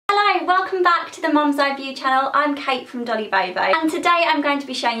welcome back to the Mum's Eye View channel. I'm Kate from Dolly Bow Bow, and today I'm going to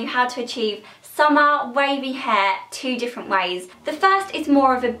be showing you how to achieve summer wavy hair two different ways. The first is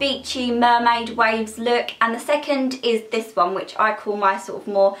more of a beachy mermaid waves look, and the second is this one, which I call my sort of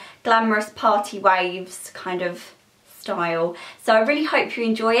more glamorous party waves kind of style. So I really hope you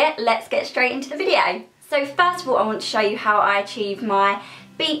enjoy it. Let's get straight into the video. So first of all, I want to show you how I achieve my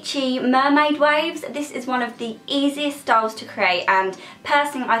beachy mermaid waves. This is one of the easiest styles to create, and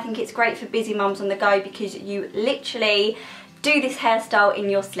personally I think it's great for busy mums on the go because you literally do this hairstyle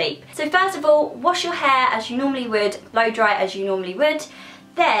in your sleep. So first of all, wash your hair as you normally would, blow dry as you normally would.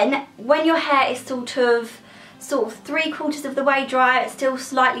 Then when your hair is sort of 3/4 of the way dry, it's still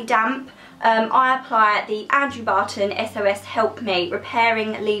slightly damp, I apply the Andrew Barton SOS Help Me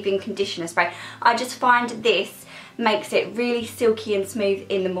Repairing Leave-In Conditioner Spray. I just find this makes it really silky and smooth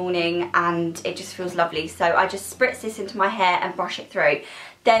in the morning, and it just feels lovely. So I just spritz this into my hair and brush it through.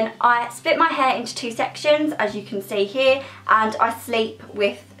 Then I split my hair into two sections, as you can see here, and I sleep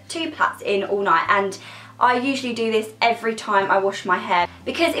with two plaits in all night. And I usually do this every time I wash my hair,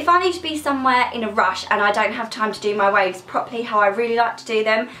 because if I need to be somewhere in a rush and I don't have time to do my waves properly how I really like to do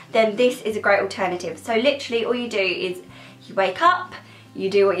them, then this is a great alternative. So literally all you do is you wake up, you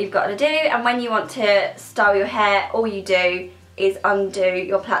do what you've got to do, and when you want to style your hair, all you do is undo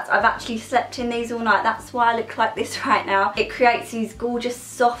your plaits. I've actually slept in these all night, that's why I look like this right now. It creates these gorgeous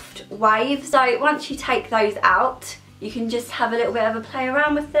soft waves. So once you take those out, you can just have a little bit of a play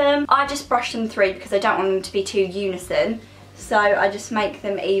around with them. I just brush them through because I don't want them to be too unison. So I just make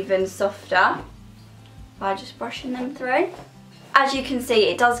them even softer by just brushing them through. As you can see,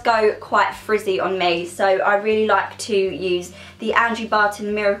 it does go quite frizzy on me, so I really like to use the Andrew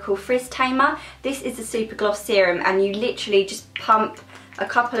Barton Miracle Frizz Tamer. This is a super gloss serum, and you literally just pump a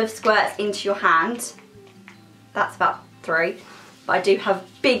couple of squirts into your hand. That's about 3, but I do have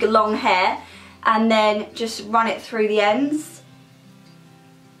big long hair, and then just run it through the ends.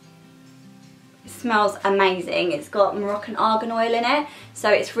 It smells amazing. It's got Moroccan argan oil in it, so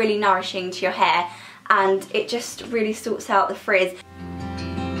it's really nourishing to your hair, and it just really sorts out the frizz.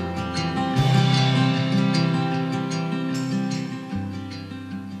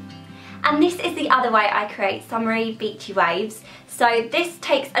 And this is the other way I create summery beachy waves. So this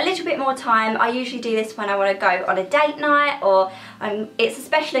takes a little bit more time. I usually do this when I want to go on a date night, or it's a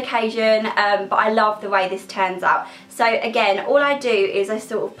special occasion, but I love the way this turns out. So again, all I do is I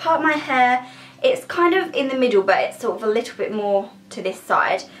sort of part my hair. It's kind of in the middle, but it's sort of a little bit more to this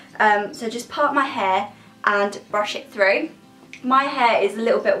side. So just part my hair and brush it through. My hair is a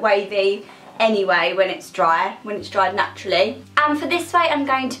little bit wavy anyway when it's dried naturally. And for this way I'm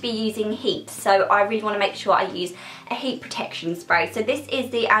going to be using heat, so I really want to make sure I use a heat protection spray. So this is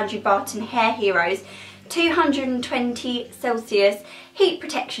the Andrew Barton Hair Heroes 220 Celsius heat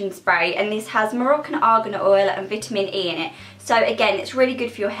protection spray, and this has Moroccan argan oil and vitamin E in it. So again, it's really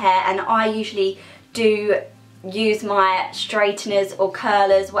good for your hair, and I usually do use my straighteners or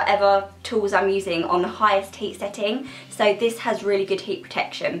curlers, whatever tools I'm using, on the highest heat setting. So this has really good heat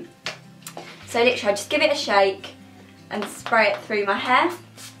protection. So literally I just give it a shake and spray it through my hair,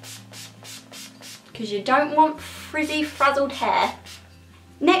 because you don't want frizzy, frazzled hair.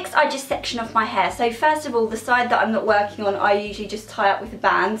 Next, I just section off my hair. So first of all, the side that I'm not working on, I usually just tie up with a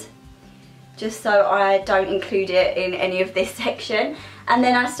band, just so I don't include it in any of this section. And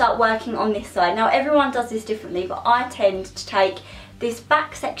then I start working on this side. Now everyone does this differently, but I tend to take this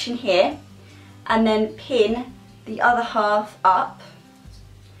back section here and then pin the other half up.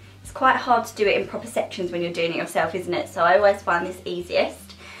 It's quite hard to do it in proper sections when you're doing it yourself, isn't it? So I always find this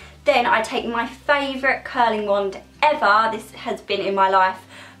easiest. Then I take my favourite curling wand ever. This has been in my life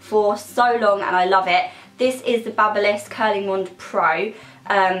for so long and I love it. This is the Babyliss Curling Wand Pro.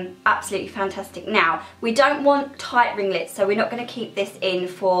 Absolutely fantastic. Now, we don't want tight ringlets, so we're not going to keep this in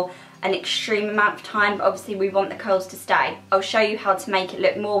for an extreme amount of time, but obviously we want the curls to stay. I'll show you how to make it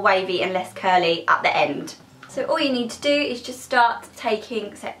look more wavy and less curly at the end. So all you need to do is just start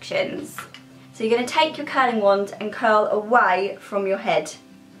taking sections. So you're going to take your curling wand and curl away from your head.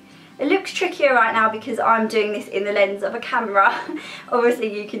 It looks trickier right now because I'm doing this in the lens of a camera.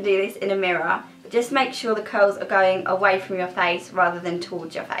 Obviously you can do this in a mirror. But just make sure the curls are going away from your face rather than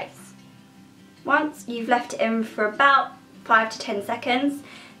towards your face. Once you've left it in for about 5 to 10 seconds,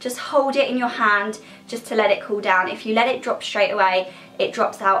 just hold it in your hand just to let it cool down. If you let it drop straight away, it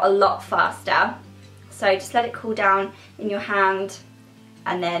drops out a lot faster. So just let it cool down in your hand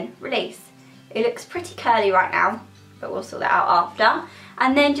and then release. It looks pretty curly right now, but we'll sort that out after.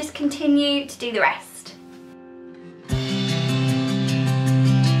 And then just continue to do the rest.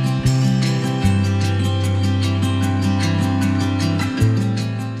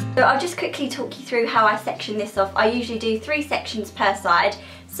 So I'll just quickly talk you through how I section this off. I usually do 3 sections per side.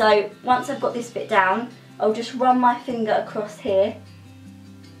 So once I've got this bit down, I'll just run my finger across here,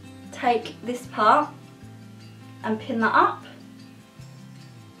 take this part and pin that up.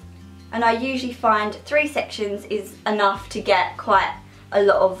 And I usually find 3 sections is enough to get quite a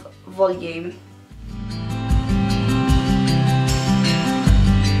lot of volume.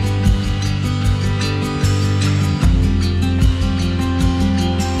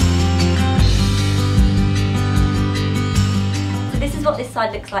 What this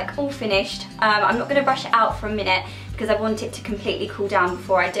side looks like all finished. I'm not going to brush it out for a minute because I want it to completely cool down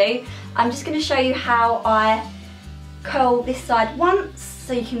before I do. I'm just going to show you how I curl this side once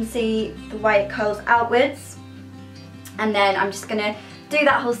so you can see the way it curls outwards, and then I'm just going to do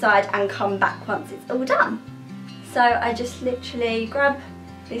that whole side and come back once it's all done. So I just literally grab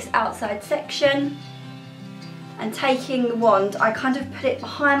this outside section and taking the wand I kind of put it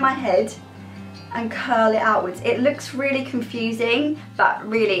behind my head and curl it outwards. It looks really confusing, but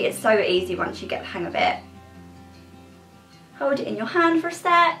really it's so easy once you get the hang of it. Hold it in your hand for a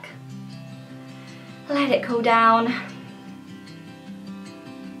sec, let it cool down,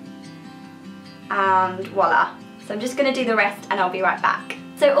 and voila. So I'm just going to do the rest and I'll be right back.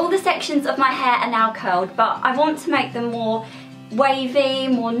 So all the sections of my hair are now curled, but I want to make them more wavy,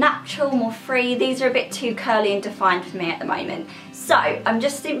 more natural, more free. These are a bit too curly and defined for me at the moment. So I'm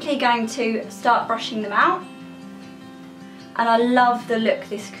just simply going to start brushing them out, and I love the look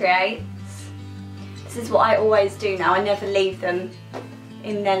this creates. This is what I always do now, I never leave them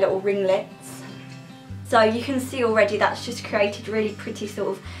in their little ringlets. So you can see already that's just created really pretty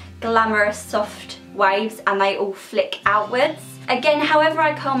sort of glamorous soft waves, and they all flick outwards. Again, however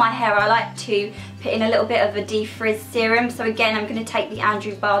I curl my hair, I like to put in a little bit of a defrizz serum. So again, I'm going to take the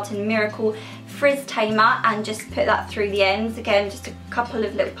Andrew Barton Miracle Frizz Tamer and just put that through the ends. Again, just a couple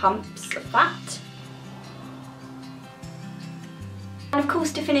of little pumps of that. And of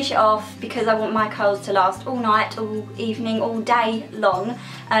course, to finish it off, because I want my curls to last all night, all evening, all day long,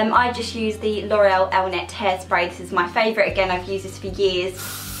 I just use the L'Oreal Elnet hairspray. This is my favourite. Again, I've used this for years.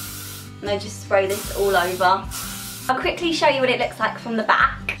 And I just spray this all over. I'll quickly show you what it looks like from the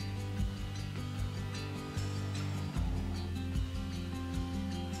back.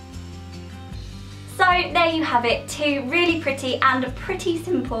 So there you have it, 2 really pretty and pretty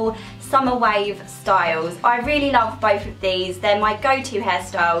simple summer wave styles. I really love both of these. They're my go-to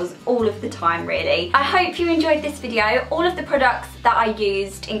hairstyles all of the time, really. I hope you enjoyed this video. All of the products that I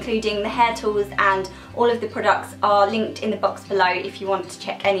used, including the hair tools and all of the products, are linked in the box below if you want to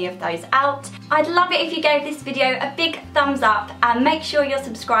check any of those out. I'd love it if you gave this video a big thumbs up, and make sure you're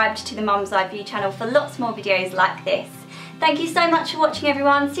subscribed to the Mum's Eye View channel for lots more videos like this. Thank you so much for watching,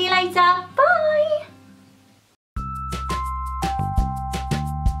 everyone. See you later. Bye!